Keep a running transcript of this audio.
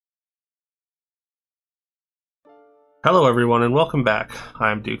Hello everyone and welcome back.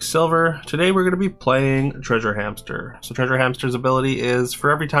 I'm Duke Silver. Today we're going to be playing Treasure Hamster. So Treasure Hamster's ability is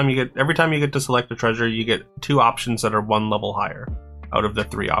for every time you get to select a treasure, you get two options that are one level higher out of the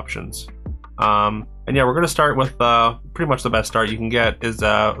three options. And yeah, we're going to start with pretty much the best start you can get is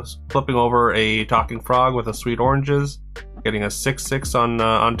flipping over a talking frog with a sweet oranges, getting a 6/6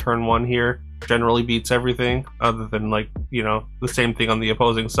 on turn 1 here. Generally beats everything other than the same thing on the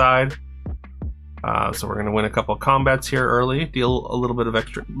opposing side. So we're going to win a couple of combats here early, deal a little bit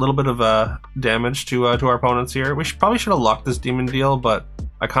of damage to our opponents here. We probably should have locked this demon deal, but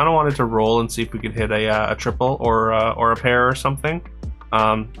I kind of wanted to roll and see if we could hit a triple or a pair or something.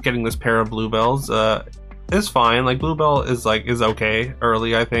 Getting this pair of bluebells is fine. Like bluebell is okay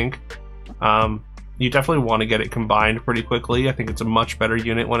early, I think. You definitely want to get it combined pretty quickly. I think it's a much better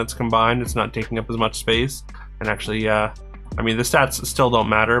unit when it's combined. It's not taking up as much space, and actually, I mean the stats still don't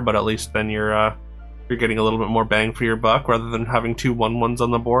matter, but at least then you're getting a little bit more bang for your buck rather than having two 1/1s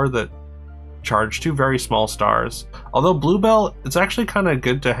on the board that charge two very small stars. Although bluebell, it's actually kind of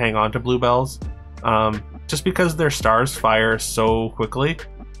good to hang on to bluebells, just because their stars fire so quickly.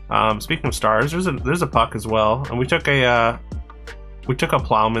 Speaking of stars, there's a puck as well, and we took a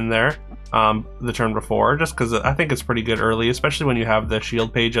plowman there the turn before, just because I think it's pretty good early, especially when you have the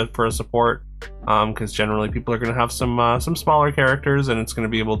shield page up for a support, because generally people are going to have some smaller characters, and it's going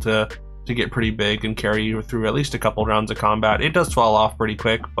to be able to get pretty big and carry you through at least a couple rounds of combat. It does fall off pretty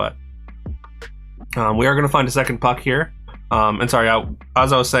quick, but we are going to find a second puck here. And sorry,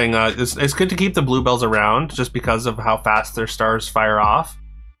 as I was saying, it's good to keep the bluebells around just because of how fast their stars fire off.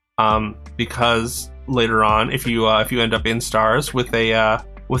 Because later on, if you end up in stars with an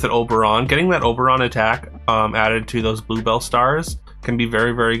Oberon, getting that Oberon attack added to those bluebell stars can be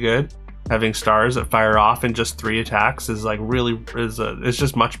very, very good. Having stars that fire off in just 3 attacks is is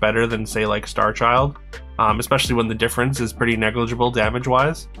just much better than say like Star Child, especially when the difference is pretty negligible damage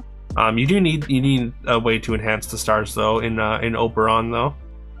wise. You need a way to enhance the stars though in Oberon though,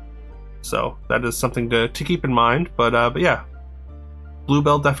 so that is something to keep in mind. But yeah,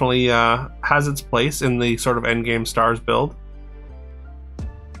 bluebell definitely has its place in the sort of endgame stars build.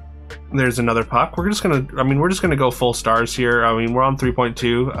 There's another puck. We're just gonna go full stars here. I mean, we're on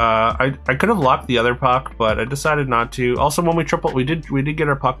 3.2. I could have locked the other puck, but I decided not to. Also, when we triple, we did get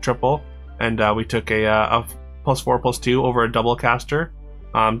our puck triple, and we took a +4/+2 over a double caster.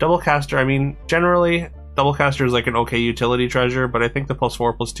 Double caster. I mean, generally, double caster is like an okay utility treasure, but I think the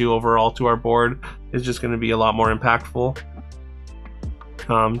 +4/+2 overall to our board is just going to be a lot more impactful.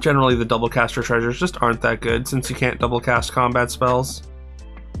 Generally, the double caster treasures just aren't that good since you can't double cast combat spells.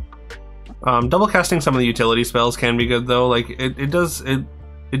 Double casting some of the utility spells can be good though. Like it does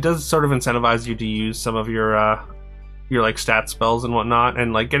sort of incentivize you to use some of your like stat spells and whatnot,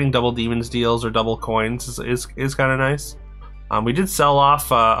 and like getting double demons deals or double coins is kind of nice. We did sell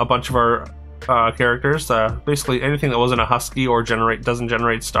off a bunch of our characters. Basically anything that wasn't a husky or doesn't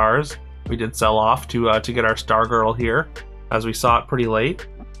generate stars, we did sell off to get our star girl here, as we saw it pretty late.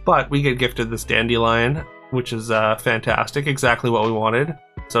 But we get gifted this dandelion, which is fantastic, exactly what we wanted.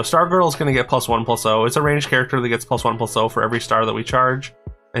 So Star Girl is going to get +1/+0. It's a ranged character that gets +1/+0 for every star that we charge,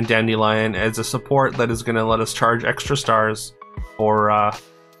 and Dandelion is a support that is going to let us charge extra stars for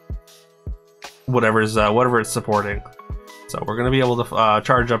whatever it's supporting. So we're going to be able to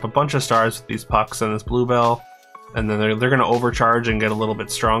charge up a bunch of stars with these pucks and this bluebell, and then they're going to overcharge and get a little bit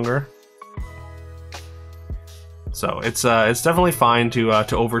stronger. So it's definitely fine to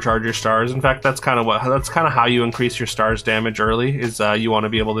overcharge your stars. In fact, that's kind of how you increase your stars damage early. Is you want to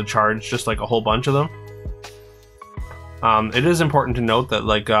be able to charge just like a whole bunch of them. It is important to note that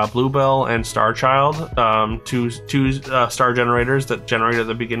like Bluebell and Star Child, two star generators that generate at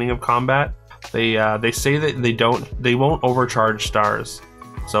the beginning of combat, they say that they won't overcharge stars.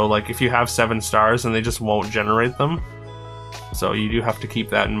 So like if you have 7 stars, then they just won't generate them. So you do have to keep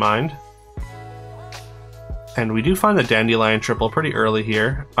that in mind. And we do find the Dandelion triple pretty early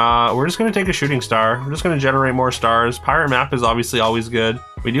here. We're just going to take a shooting star. We're just going to generate more stars. Pirate map is obviously always good.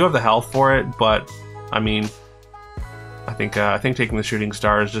 We do have the health for it, but I mean, I think taking the shooting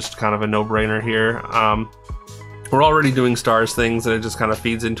star is just kind of a no-brainer here. We're already doing stars things, and it just kind of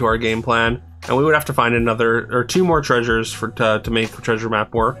feeds into our game plan. And we would have to find another or 2 more treasures to make the treasure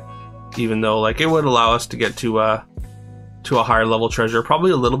map work. Even though like it would allow us to get to a higher level treasure,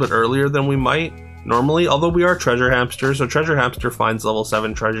 probably a little bit earlier than we might normally, although we are Treasure Hamster, so Treasure Hamster finds level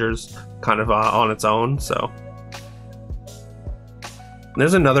 7 treasures kind of on its own. So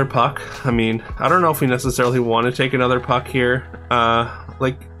there's another puck. I mean, I don't know if we necessarily want to take another puck here.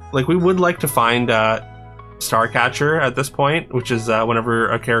 Like we would like to find star catcher at this point, which is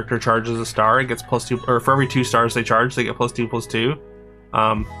whenever a character charges a star, it gets +2, or for every 2 stars they charge, they get +2/+2.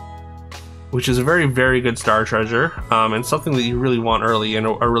 Which is a very, very good star treasure, and something that you really want early, and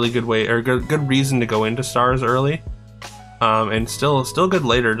a really good way, or a good reason to go into stars early. And still good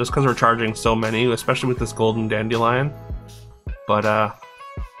later, just because we're charging so many, especially with this golden dandelion. But I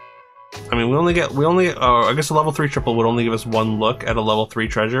mean, we only I guess a level 3 triple would only give us 1 look at a level 3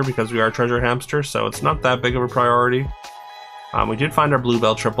 treasure because we are treasure hamster, so it's not that big of a priority. We did find our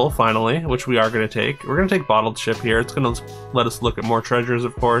bluebell triple finally, which we are going to take. We're going to take bottled ship here. It's going to let us look at more treasures,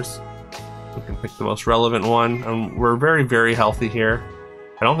 of course. We can pick the most relevant one, and we're very, very healthy here.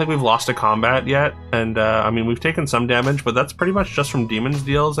 I don't think we've lost a combat yet, and I mean, we've taken some damage, but that's pretty much just from Demon's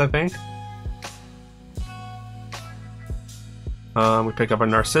Deals, I think. We pick up a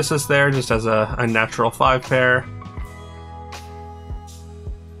Narcissus there, just as a natural 5 pair.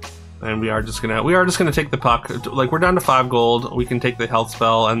 And we are just gonna take the puck. Like, we're down to 5 gold, we can take the health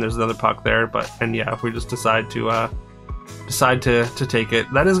spell, and there's another puck there, and yeah, if we just decide to take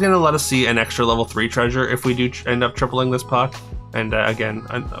it. That is going to let us see an extra level 3 treasure if we do end up tripling this puck. And again,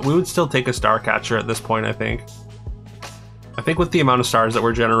 we would still take a star catcher at this point, I think. I think with the amount of stars that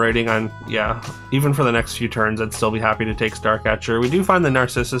we're generating, yeah, even for the next few turns, I'd still be happy to take star catcher. We do find the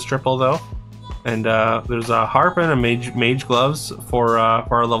Narcissus triple though. And there's a harp and a mage gloves for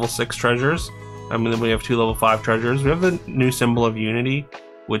our level 6 treasures. I mean, then we have 2 level 5 treasures. We have the new symbol of unity,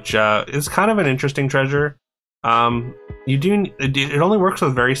 which is kind of an interesting treasure. It only works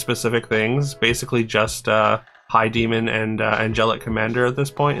with very specific things, basically just High Demon and Angelic Commander at this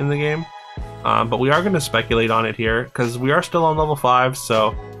point in the game. But we are going to speculate on it here, because we are still on level 5,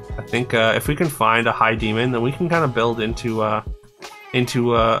 so I think if we can find a High Demon, then we can kind of build into a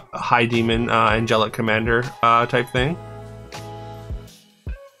High Demon Angelic Commander type thing.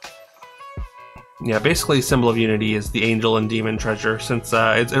 Yeah, basically Symbol of Unity is the Angel and Demon treasure, since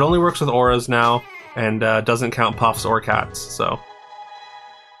it only works with auras now, and doesn't count puffs or cats, so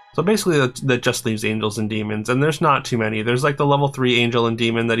basically that just leaves angels and demons, and there's not too many. There's like the level 3 angel and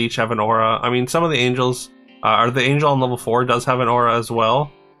demon that each have an aura. I mean, some of the angels, the angel on level 4 does have an aura as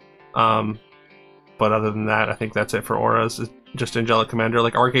well, but other than that, I think that's it for auras. It's just Angelic Commander,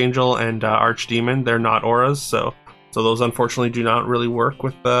 like Archangel and Archdemon, they're not auras, so those unfortunately do not really work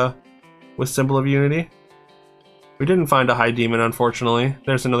with Symbol of Unity. We didn't find a High Demon, unfortunately.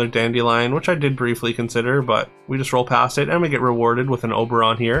 There's another Dandelion, which I did briefly consider, but we just roll past it, and we get rewarded with an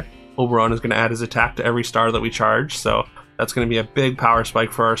Oberon here. Oberon is going to add his attack to every star that we charge, so that's going to be a big power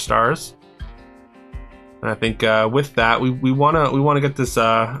spike for our stars. And I think with that, we want to get this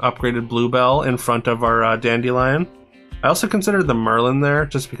upgraded Bluebell in front of our Dandelion. I also considered the Merlin there,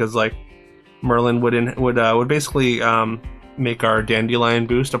 just because like Merlin would basically make our Dandelion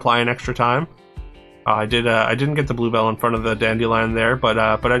boost apply an extra time. I didn't get the Bluebell in front of the Dandelion there, but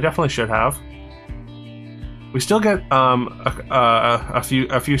I definitely should have. We still get a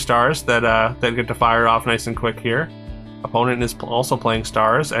few stars that get to fire off nice and quick here. Opponent is also playing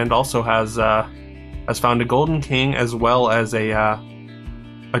stars and also has found a Golden King as well as a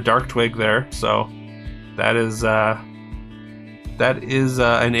Dark Twig there. So that is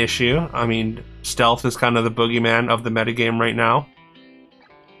an issue. I mean, stealth is kind of the boogeyman of the metagame right now.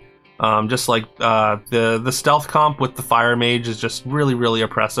 Just like the stealth comp with the Fire Mage is just really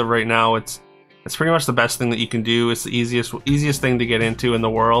oppressive right now. It's pretty much the best thing that you can do. It's the easiest thing to get into in the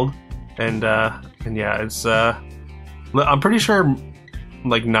world, and yeah, it's I'm pretty sure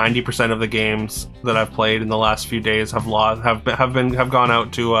like 90% of the games that I've played in the last few days have gone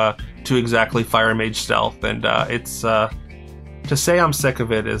out to exactly Fire Mage stealth, and it's to say I'm sick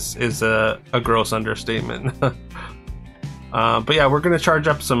of it is a gross understatement. But yeah, we're going to charge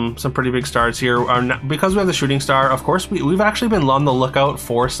up some pretty big stars here. Because we have the shooting star, of course, we've actually been on the lookout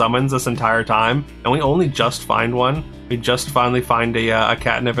for summons this entire time, and we only just find one. We just finally find a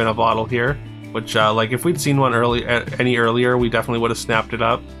catnip in a bottle here, which like if we'd seen one any earlier, we definitely would have snapped it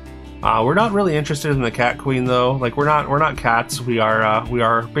up. We're not really interested in the cat queen though. Like we're not cats. We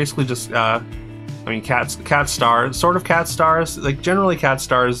are basically just I mean cat stars, sort of cat stars. Like generally cat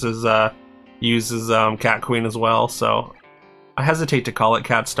stars uses cat queen as well, so I hesitate to call it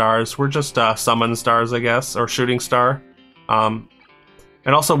cat stars. We're just summon stars, I guess, or shooting star. And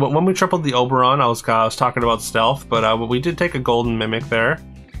also, when we tripled the Oberon, I was talking about stealth, but we did take a golden mimic there,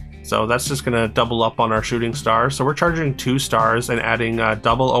 so that's just gonna double up on our shooting star. So we're charging 2 stars and adding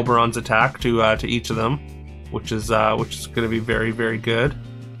double Oberon's attack to each of them, which is gonna be very good.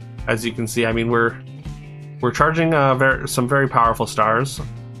 As you can see, I mean we're charging some very powerful stars.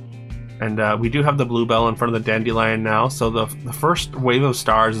 And we do have the Bluebell in front of the Dandelion now, so the first wave of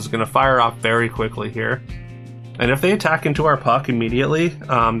stars is going to fire off very quickly here. And if they attack into our puck immediately,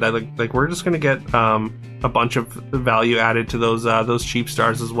 that like we're just gonna get a bunch of value added to those cheap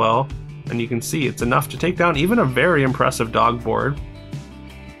stars as well. And you can see it's enough to take down even a very impressive dog board.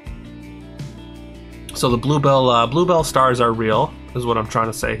 So the bluebell stars are real, is what I'm trying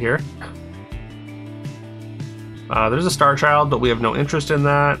to say here. There's a star child, but we have no interest in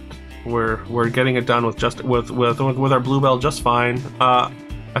that. We're getting it done with our bluebell just fine.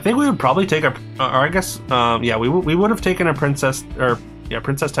 I think we would probably take or I guess yeah, we would have taken a Princess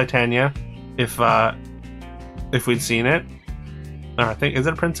Titania if we'd seen it. I think, is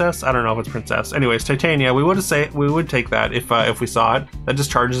it a princess? I don't know if it's princess. Anyways, Titania, we would take that if we saw it. That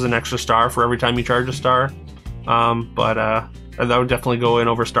just charges an extra star for every time you charge a star. But that would definitely go in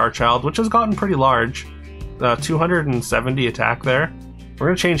over Star Child, which has gotten pretty large. 270 attack there. We're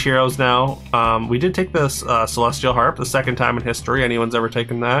gonna change heroes now. We did take this Celestial Harp, the second time in history anyone's ever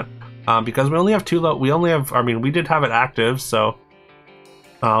taken that. Because we only have we did have it active, so.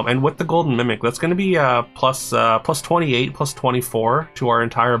 And with the Golden Mimic, that's going to be plus 28, plus 24 to our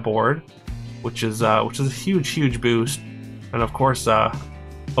entire board, which is a huge boost. And of course,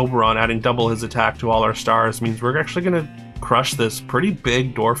 Oberon adding double his attack to all our stars means we're actually going to crush this pretty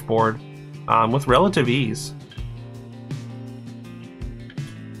big dwarf board with relative ease.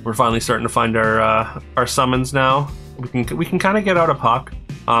 We're finally starting to find our summons now. We can kind of get out a puck.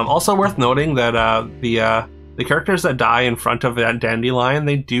 Also worth noting that the characters that die in front of that Dandelion,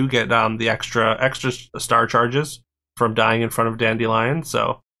 they do get the extra star charges from dying in front of Dandelion.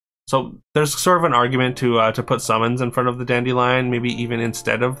 So there's sort of an argument to put summons in front of the Dandelion, maybe even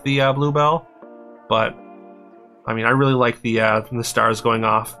instead of the Bluebell. But I mean, I really like the stars going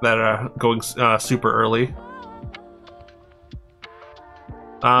off that are going super early.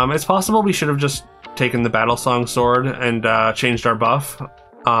 It's possible we should have just taken the Battle Song Sword and changed our buff.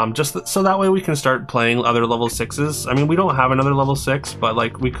 Just so that way we can start playing other level 6s. I mean, we don't have another level 6, but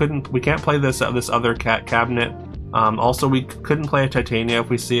like we can't play this other cat cabinet. Also, we couldn't play a Titania if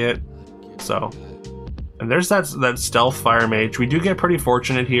we see it. So, and there's that stealth fire mage. We do get pretty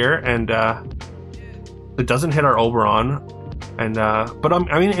fortunate here, and it doesn't hit our Oberon. And but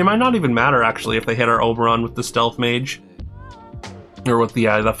I mean, it might not even matter actually if they hit our Oberon with the stealth mage, or with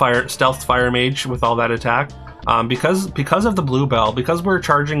the stealth fire mage with all that attack. Because of the Bluebell, because we're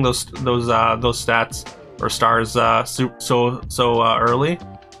charging those stats or stars so early,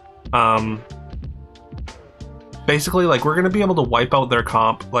 basically like we're gonna be able to wipe out their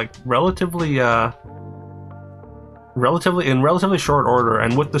comp like relatively in relatively short order,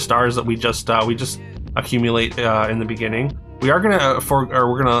 and with the stars that we just accumulate in the beginning. We are gonna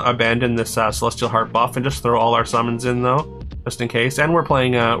we're gonna abandon this Celestial Heart buff and just throw all our summons in though, just in case. And we're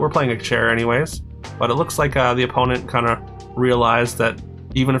playing a chair anyways. But it looks like the opponent kind of realized that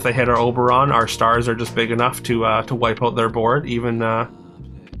even if they hit our Oberon, our stars are just big enough to wipe out their board, even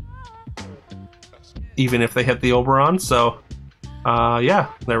if they hit the Oberon. So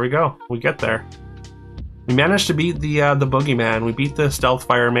yeah, there we go. We get there. We managed to beat the Boogeyman. We beat the Stealth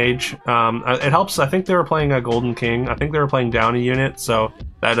Fire Mage. It helps. I think they were playing a Golden King. I think they were playing down a unit, so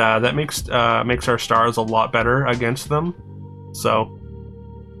that makes our stars a lot better against them. So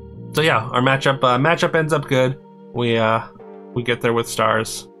yeah, our matchup ends up good. We get there with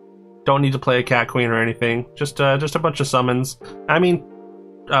stars. Don't need to play a Cat Queen or anything. Just a bunch of summons. I mean,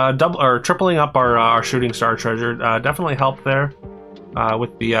 tripling up our shooting star treasure definitely helped there.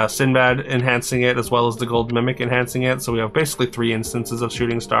 With the Sinbad enhancing it as well as the Gold Mimic enhancing it, so we have basically 3 instances of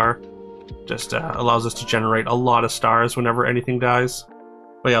shooting star. Just allows us to generate a lot of stars whenever anything dies.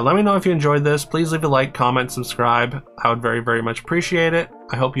 But yeah, let me know if you enjoyed this. Please leave a like, comment, subscribe. I would very, very much appreciate it.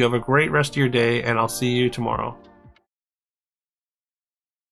 I hope you have a great rest of your day, and I'll see you tomorrow.